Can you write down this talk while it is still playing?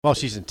Well,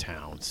 she's in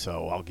town,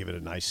 so I'll give it a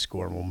nice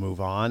score and we'll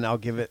move on.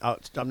 I'm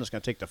just going to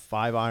take the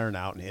 5-iron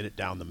out and hit it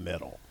down the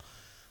middle.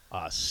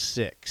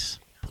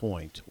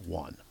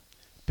 6.1.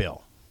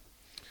 Bill.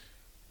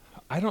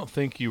 I don't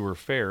think you were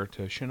fair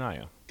to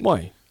Shania.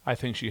 Why? I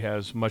think she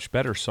has much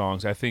better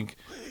songs. I think.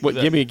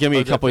 Give me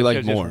a couple you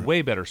like more.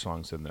 Way better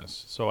songs than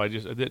this. So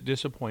it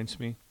disappoints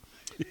me.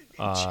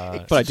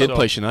 But I did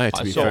play Shania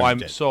to be fair.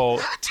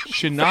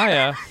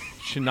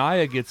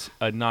 Shania gets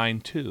a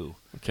 9.2.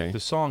 Okay. The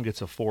song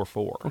gets a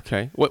 4.4.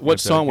 Okay. What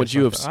song would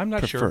you have preferred? I'm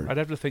not sure. I'd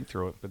have to think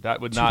through it, but that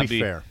would not be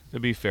fair. To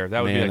be fair,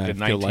 that would Man, be like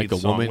the I feel 19th like a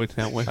song. woman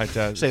that way.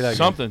 Say that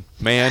something.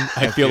 Man,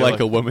 I feel like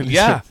a woman.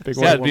 Yeah, Big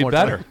that'd be more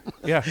better. time.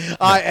 Yeah.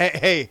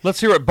 Hey. Let's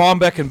hear what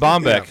Bombeck and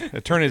Bombeck,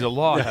 attorneys at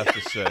law, have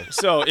to say.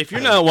 So, if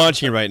you're not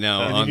watching right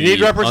now on you need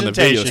the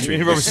representation.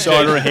 video stream,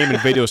 Sauter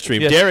Heyman video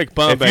stream, Yes. Derek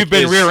Bombeck If you've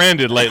been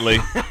rear-ended lately,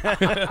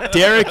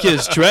 Derek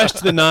is dressed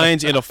to the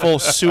nines in a full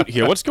suit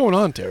here. What's going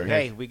on, Derek?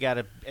 Hey, we got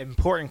an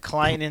important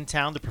client in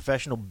town, the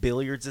Professional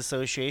Billiards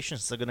Association.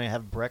 So going to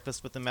have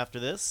breakfast with them after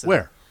this.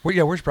 Where?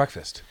 Where's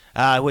breakfast?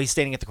 Well, he's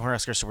standing at the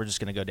Cornhusker, so we're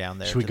just going to go down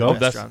there. Should we to go? The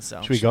restaurant,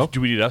 so. Should we go?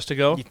 Do we need us to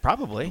go?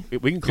 Probably.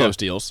 We can close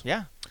deals.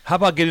 Yeah. How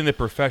about getting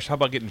How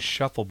about getting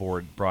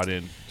shuffleboard brought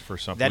in for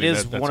something? That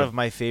is one of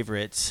my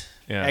favorite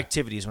Yeah.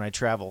 activities when I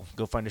travel.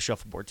 Go find a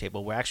shuffleboard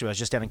table. Well, actually, I was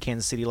just down in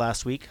Kansas City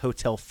last week.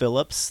 Hotel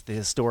Phillips, the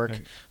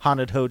historic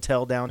haunted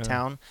hotel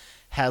downtown,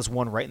 has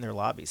one right in their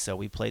lobby. So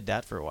we played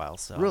that for a while.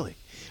 So Really?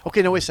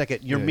 Okay, now wait a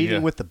second. You're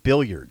meeting with the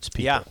billiards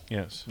people. Yeah.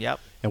 Yes. Yep.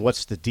 And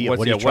what's the deal?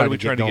 What are we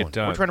trying to get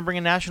done? We're trying to bring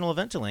a national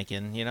event to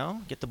Lincoln.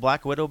 Get the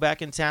Black Widow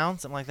back in town,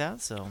 something like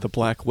that. So The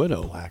Black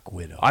Widow. Black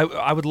Widow.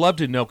 I would love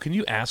to know. Can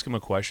you ask him a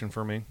question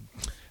for me?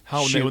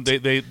 How Shoot.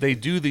 they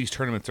do these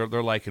tournaments? They're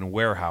like in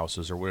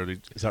warehouses or where?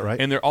 Is that right?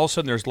 And they're all of a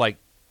sudden there's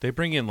they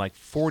bring in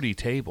 40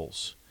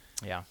 tables.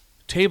 yeah.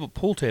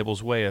 Pool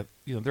tables weigh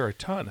they're a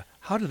ton.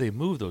 How do they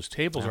move those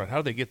tables around? How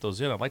do they get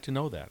those in? I'd like to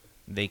know that.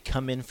 They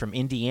come in from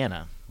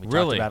Indiana. We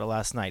Really? talked about it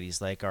last night.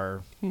 He's like,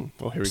 our Well,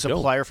 here we go.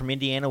 supplier from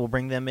Indiana will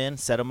bring them in,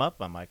 set them up.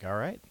 I'm like, all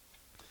right.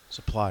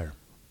 Supplier.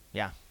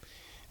 Yeah.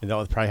 And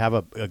they'll probably have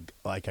an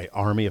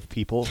army of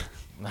people.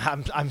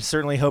 I'm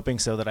certainly hoping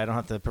so that I don't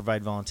have to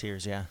provide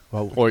volunteers. Yeah.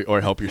 Well,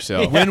 Or help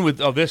yourself.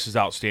 This is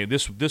outstanding.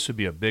 This would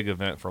be a big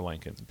event for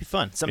Lincoln. It'd be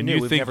fun. Something And new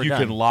you we've think never you done.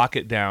 can lock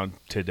it down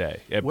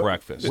today at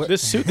breakfast?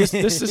 This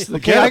is the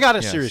okay, I got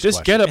a serious This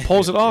question. get-up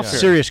pulls it off. Yeah. here.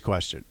 Serious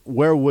question.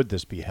 Where would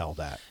this be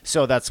held at?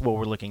 So that's what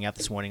we're looking at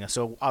this morning.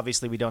 So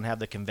obviously we don't have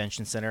the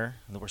convention center.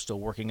 We're still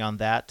working on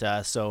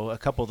that. So a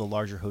couple of the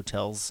larger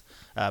hotels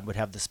would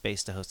have the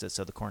space to host it.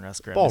 So the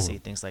Cornhusker Embassy, Ballroom.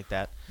 things like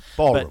that.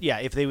 Ballroom. But yeah,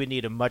 if they would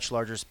need a much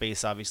larger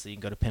space, obviously you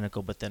can go to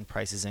Pinnacle, but then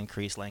prices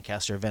increase.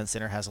 Lancaster Event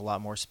Center has a lot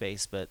more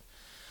space, but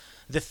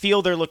the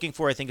field they're looking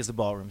for, I think, is the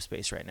ballroom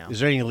space right now. Is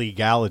there any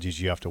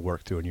legalities you have to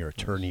work through in your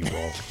attorney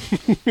role?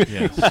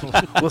 Yes.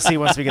 We'll see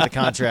once we get the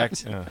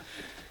contract. Yeah.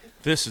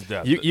 This is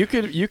that. You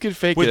could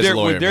fake Would it as there a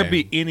lawyer, would there man.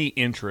 be any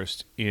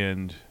interest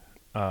in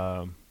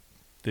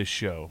this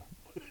show,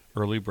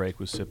 Early Break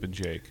with Sip and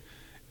Jake,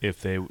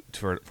 if they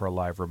for a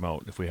live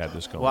remote, if we had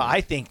this going? Well, I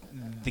think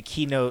the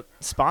keynote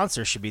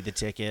sponsor should be the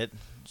ticket.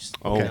 Just,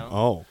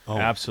 Oh.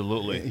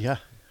 absolutely. Yeah.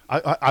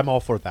 I'm all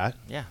for that.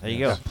 Yeah, there you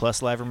go.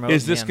 Plus live remote.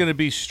 Is this man. going to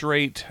be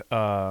straight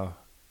 8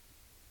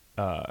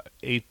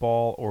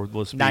 ball or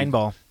let's 9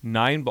 ball?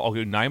 9 ball.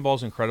 Okay, 9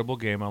 ball's an incredible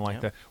game. I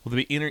like that. Will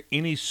there be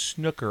any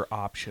snooker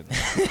options?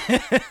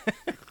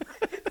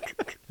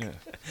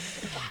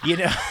 We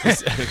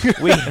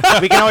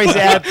can always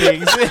add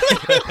things.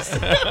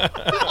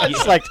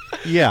 It's like,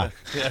 yeah.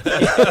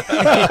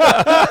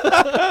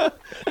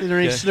 Is there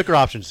any snooker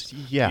options?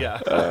 Yeah.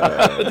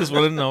 I just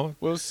want to know.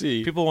 We'll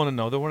see. People want to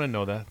know. They want to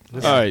know that. All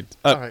right.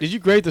 Did you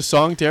grade the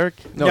song, Derek?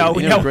 No,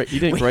 you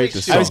didn't grade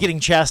the song. I was getting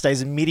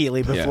chastised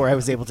immediately before I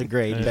was able to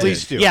grade. Yeah. But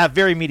Please do. Yeah,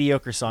 very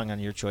mediocre song on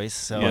your choice.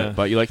 So. Yeah.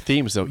 But you like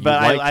themes, though.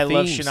 But I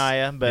love themes.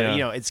 Shania, but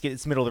Yeah.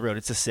 it's middle of the road.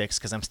 It's a 6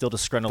 because I'm still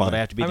disgruntled Fine. that I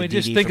have to be the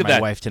just DD think for of my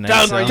that. wife tonight.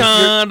 Dun, so.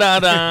 dun,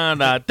 dun, dun,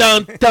 dun,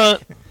 dun, dun.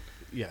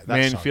 Yeah. That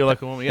Man, song. feel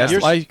like a woman. Yeah.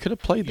 That's why you could have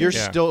played You're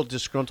this. Yeah. still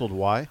disgruntled.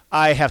 Why?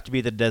 I have to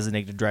be the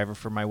designated driver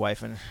for my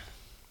wife and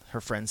her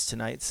friends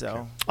tonight.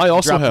 So I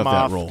also drop have them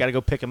that off. role. Got to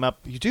go pick them up.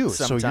 You do.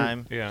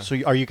 sometime. Yeah. So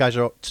are you guys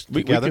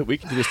together? We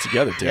can do this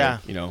together, Derek. Yeah.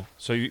 You know.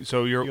 So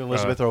you're You and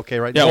Elizabeth are okay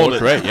right Yeah, now? well,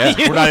 great. Yeah.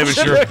 We're not even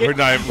sure. We're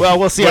not even, Well,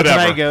 we'll see whatever.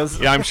 how tonight goes.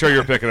 Yeah, I'm sure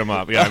you're picking them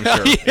up. Yeah, I'm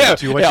sure. Yeah,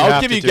 Do what you I'll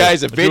have give to you do.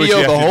 guys a Do what you video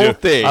of have the to whole do.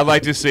 thing. I'd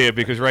like to see it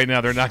because right now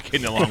they're not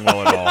getting along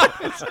well at all.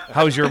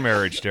 How's your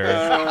marriage, Derek?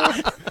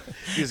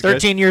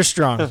 13 years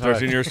strong.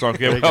 13 years strong.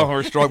 Okay, well,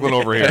 we're struggling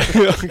over here.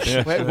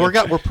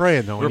 We're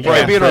praying though. We're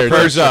probably being our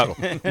prayers up.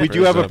 We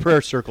do have a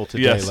prayer circle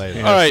today Yes. later.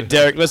 Yeah. All right,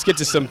 Derek, let's get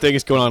to some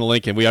things going on in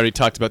Lincoln. We already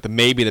talked about the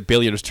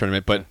billiards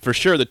tournament, but for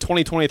sure the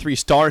 2023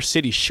 Star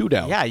City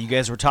Shootout. Yeah, you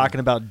guys were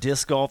talking about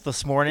disc golf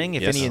this morning.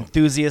 If Yes. any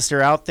enthusiasts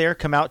are out there,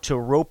 come out to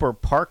Roper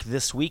Park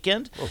this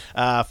weekend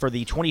for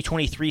the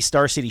 2023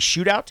 Star City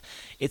Shootout.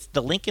 It's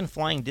the Lincoln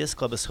Flying Disc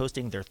Club is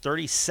hosting their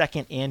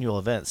 32nd annual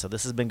event, so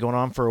this has been going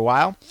on for a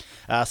while.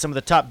 Some of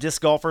the top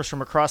disc golfers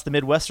from across the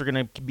Midwest are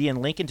going to be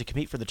in Lincoln to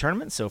compete for the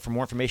tournament. So for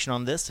more information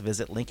on this,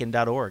 visit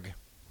lincoln.org.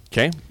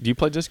 Okay. Do you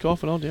play disc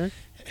golf at all, Derek?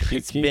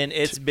 It's been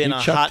a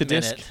hot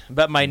minute.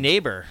 But my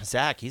neighbor,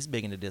 Zach, he's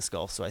big into disc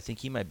golf, so I think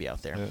he might be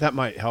out there. That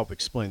might help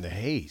explain the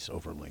haze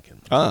over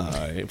Lincoln.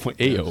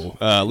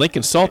 Ayo.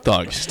 Lincoln Salt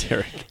Dogs,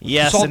 Derek.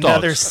 Yes, Salt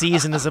another Dogs.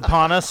 season is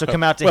upon us, so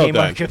come out to Well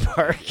Haymarket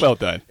Park. Well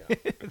done.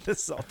 The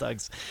Salt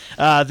Dogs.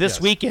 This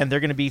weekend, they're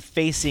going to be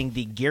facing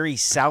the Gary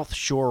South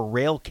Shore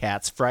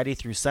Railcats Friday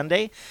through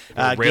Sunday.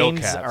 Games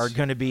Railcats. are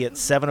going to be at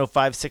 7:05,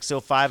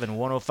 6:05, and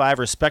 1:05,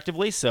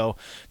 respectively. So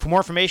for more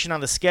information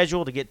on the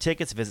schedule to get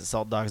tickets, visit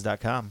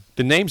saltdogs.com.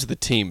 The names of the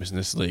teams in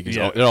this league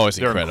Yeah, they're always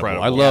they're incredible.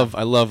 incredible.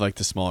 I love like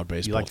the smaller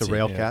baseball. You like the team.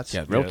 Railcats?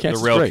 Yeah, Yeah, Railcats. the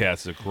is great.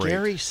 Railcats are great.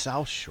 Gary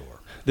South Shore.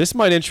 This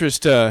might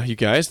interest you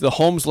guys. The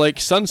Holmes Lake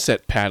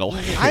Sunset Paddle.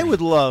 I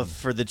would love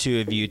for the two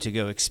of you to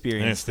go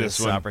experience It's this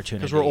this one.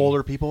 opportunity. Because we're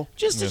older people.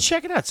 Just to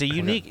check it out. It's a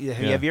unique.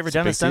 Have you ever It's a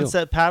done a big deal.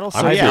 sunset paddle? So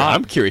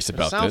I'm curious It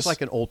about sounds this.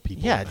 like an old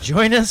people. Yeah,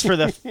 join us for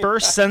the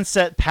first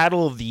sunset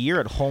paddle of the year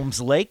at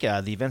Holmes Lake.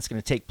 The event's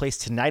going to take place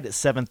tonight at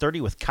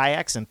 7:30 with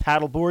kayaks and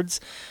paddle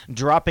boards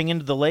dropping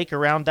into the lake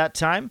around that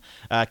time.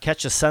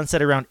 Catch a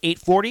sunset around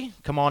 8:40.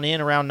 Come on in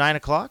around 9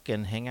 o'clock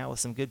and hang out with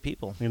some good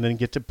people. And then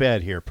get to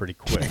bed here pretty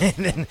quick.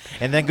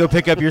 and then go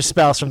pick up your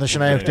spouse from the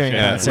Shania Twain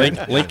Yeah,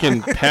 concert.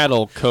 Lincoln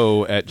Paddle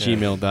Co. at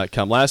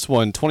gmail.com. Last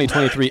one,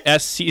 2023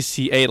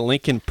 SCCA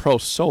Lincoln Pro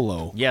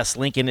Solo. Yes,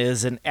 Lincoln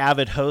is an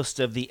avid host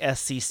of the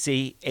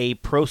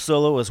SCCA Pro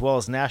Solo as well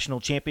as national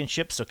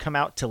championships. So come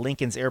out to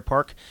Lincoln's Air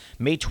Park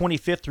May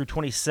 25th through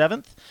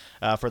 27th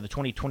for the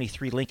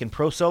 2023 Lincoln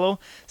Pro Solo.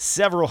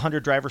 Several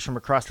hundred drivers from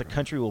across the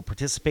country will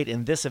participate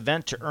in this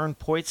event to earn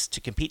points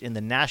to compete in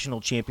the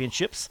national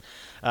championships.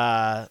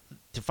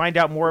 To find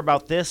out more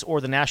about this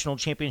or the national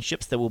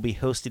championships that will be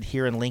hosted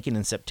here in Lincoln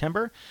in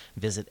September,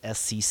 visit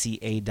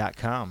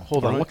scca.com.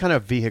 Hold on. What kind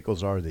of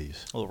vehicles are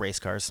these? Little race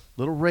cars.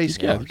 Little race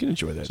Yeah, cars. you can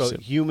enjoy that. So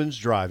Sip. humans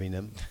driving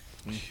them.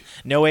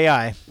 No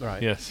AI.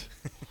 Right. Yes.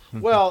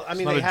 Well, I It's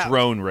mean, not they a have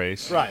drone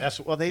race. Right.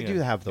 They do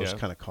Yeah. have those Yeah.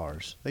 kind of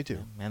cars. They do.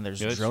 Man, there's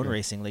Yeah, that's drone true.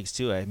 racing leagues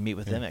too. I meet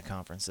with them at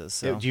conferences.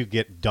 So Do you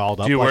get dolled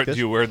up Do you like wear? this?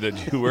 Do you wear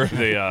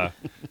the?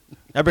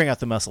 I bring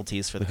out the muscle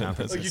tees for the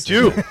conferences.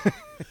 You do.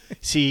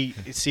 See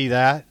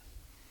that?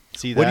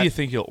 See that? What do you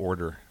think you'll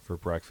order for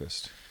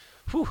breakfast?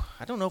 Whew,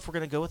 I don't know if we're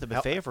going to go with a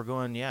buffet. If we're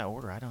going,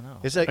 order. I don't know.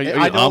 Is that, Are you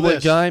I an know omelet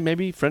this. guy?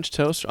 Maybe French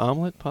toast or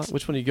omelet?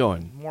 Which one are you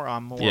going? More Yeah,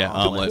 omelet. Yeah.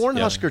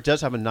 Cornhusker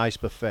does have a nice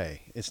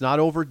buffet. It's not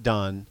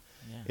overdone.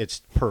 Yeah.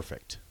 It's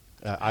perfect.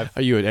 I've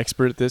Are you an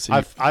expert at this?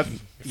 Are you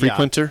I've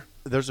frequenter?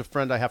 Yeah, there's a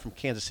friend I have from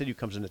Kansas City who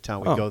comes into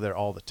town. We Oh. go there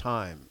all the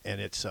time,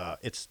 and it's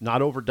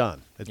not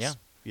overdone. It's,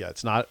 Yeah.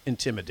 it's not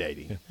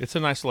intimidating. It's a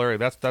nice little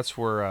area. That's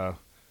where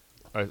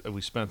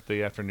we spent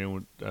the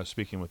afternoon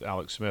speaking with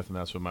Alex Smith, and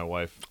that's when my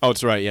wife Oh,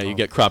 it's right. Yeah, you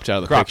get cropped out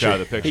of the cropped picture. out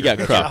of the picture. He got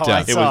That's cropped right.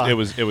 out. Oh, I saw.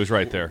 It was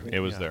right there.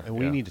 It was there. And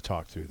we yeah. need to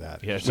talk through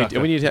that. Yeah, it's We, not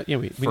we need to, we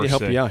need to first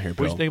help thing. you out here, What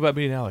do Bill. you think about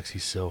meeting Alex?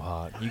 He's so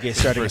hot. You guys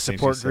starting a First thing she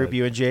support said. group,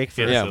 you and Jake?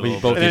 For Yeah, a we little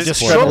both bit. need And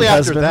support.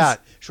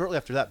 shortly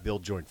after that, Bill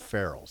joined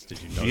Farrell's.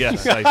 Did you know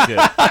Yes, that? I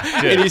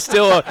did. And he's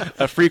still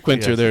a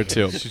frequenter Yes. there,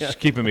 too. She's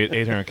keeping me at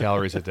 800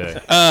 calories a day.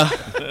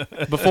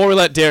 Before we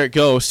let Derek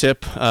go,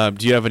 Sip,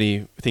 do you have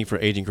anything for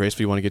aging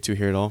gracefully you want to get to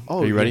here at all?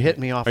 Oh, Are you ready? You're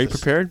hitting me off. Are you this-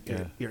 prepared?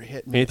 You're, you're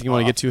hitting me. Anything you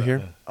want to get off to the-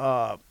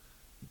 here?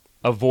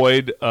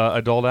 Avoid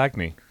adult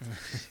acne.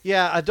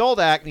 Yeah, adult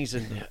acne is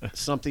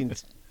something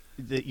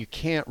that you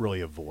can't really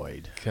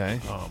avoid. Okay.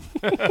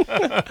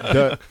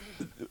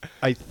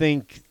 I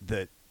think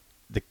that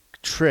the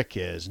trick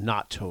is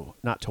not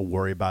to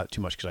worry about it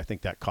too much because I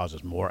think that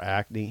causes more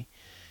acne.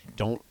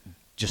 Don't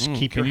just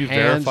keep Can your you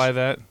hands. verify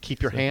that?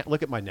 Keep your hand.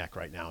 Look at my neck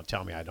right now and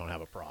tell me I don't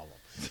have a problem.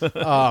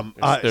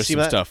 There's see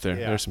some that? stuff there.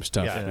 Yeah. There's some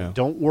stuff. Yeah. Yeah.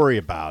 Don't worry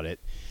about it,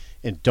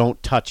 and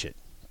don't touch it.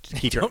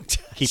 Keep your Don't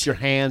touch keep your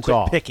hands Quit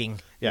off. picking.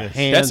 Yeah, Yes.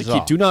 hands That's the key.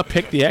 off. Do not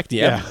pick the acne.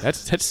 Yeah.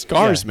 That's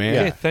scars, Yeah. man.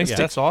 Yeah. Hey, thanks. Yeah.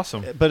 That's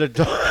awesome. But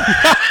adult.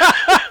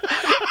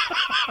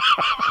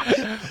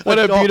 What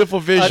a beautiful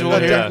visual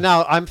adult- here.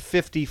 Now I'm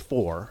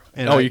 54.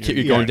 And Oh, you're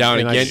going down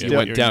and I again? still- You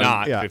went You're down.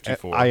 not Yeah,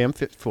 54. I am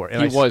 54.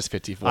 And He I was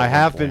 54. I at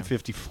have one been point.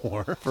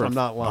 54 I'm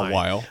not lying.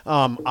 while.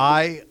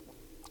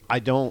 I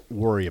don't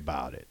worry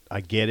about it.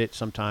 I get it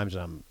sometimes.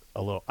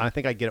 I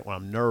think I get it when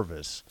I'm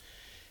nervous,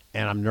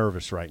 and I'm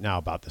nervous right now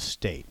about the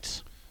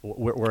states.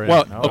 We're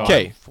Well, in,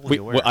 okay. I'm fully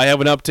aware. I have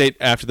an update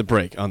after the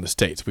break on the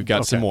states. We've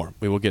got some Okay. more.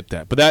 We will get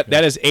that. But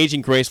that is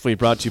Aging Gracefully,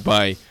 brought to you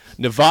by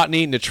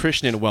Novotny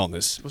Nutrition and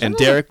Wellness. And that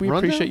Derek, a we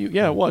rundown? appreciate you.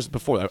 Yeah, it was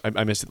before.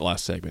 I missed it the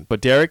last segment.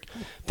 But Derek,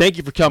 thank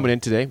you for coming in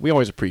today. We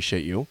always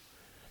appreciate you.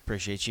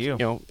 Appreciate you. You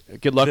know,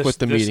 good luck with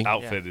the this meeting.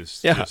 outfit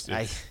is Yeah. just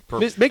I-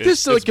 Make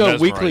this like a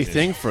weekly mesmerizing.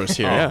 thing for us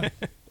here. Yeah.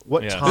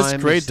 what Yeah. time This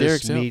is great, is this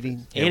Derek's out.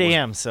 meeting? 8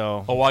 a.m.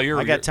 So Oh, while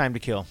you're- I got time to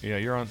kill. Yeah,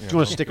 you're on. Do you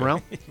want to stick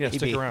around? Yeah,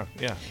 stick Maybe. around.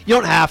 Yeah. You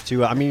don't have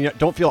to. I mean,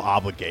 don't feel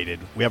obligated.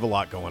 We have a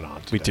lot going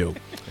on. We today. do.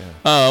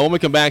 When we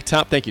come back,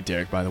 thank you,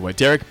 Derek, by the way.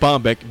 Derek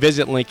Bombeck,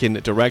 Visit Lincoln,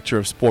 Director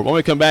of Sport. When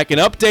we come back, an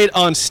update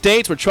on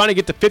states. We're trying to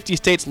get to 50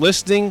 states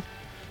listening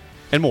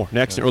and more.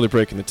 Next, an early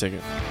break in the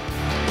ticket.